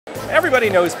Everybody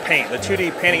knows Paint, the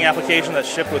 2D painting application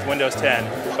that's shipped with Windows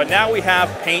 10. But now we have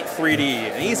Paint 3D,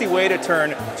 an easy way to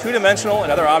turn two-dimensional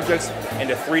and other objects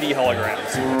into 3D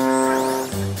holograms.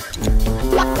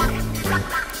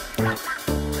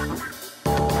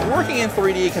 Working in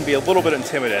 3D can be a little bit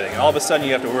intimidating. All of a sudden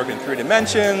you have to work in 3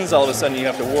 dimensions, all of a sudden you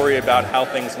have to worry about how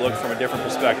things look from a different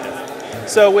perspective.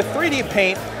 So with 3D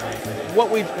Paint,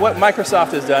 what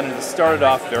Microsoft has done is started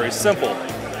off very simple.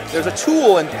 There's a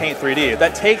tool in Paint 3D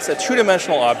that takes a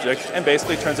two-dimensional object and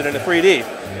basically turns it into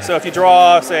 3D. So if you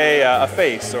draw, say, a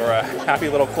face or a happy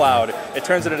little cloud, it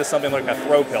turns it into something like a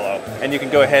throw pillow, and you can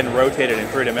go ahead and rotate it in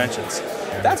 3 dimensions.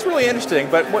 That's really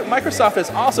interesting, but what Microsoft has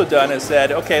also done is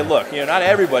said, okay, look, not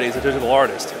everybody's a digital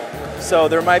artist. So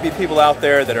there might be people out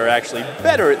there that are actually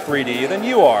better at 3D than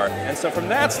you are. And so from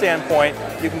that standpoint,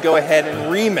 you can go ahead and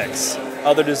remix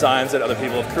other designs that other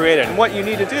people have created. And what you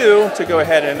need to do to go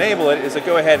ahead and enable it is to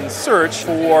go ahead and search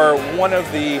for one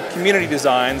of the community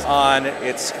designs on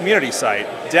its community site,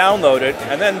 download it,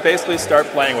 and then basically start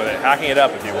playing with it, hacking it up,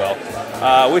 if you will.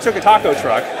 We took a taco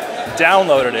truck,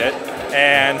 downloaded it,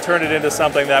 and turned it into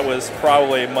something that was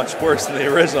probably much worse than the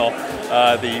original,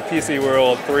 the PC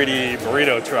World 3D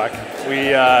burrito truck.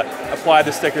 We applied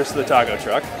the stickers to the taco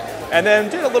truck, and then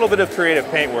did a little bit of creative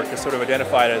paint work to sort of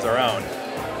identify it as our own.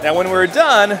 Now when we're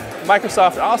done,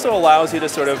 Microsoft also allows you to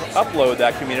sort of upload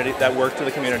that work to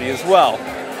the community as well.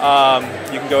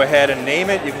 You can go ahead and name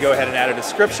it, you can go ahead and add a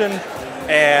description,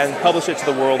 and publish it to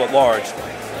the world at large.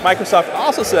 Microsoft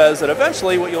also says that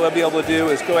eventually what you'll be able to do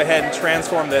is go ahead and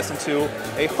transform this into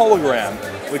a hologram,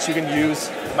 which you can use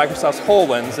Microsoft's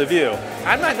HoloLens to view.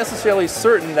 I'm not necessarily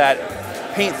certain that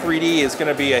Paint 3D is going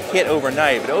to be a hit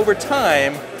overnight, but over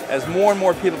time, as more and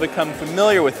more people become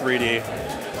familiar with 3D,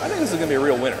 I think this is going to be a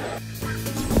real winner.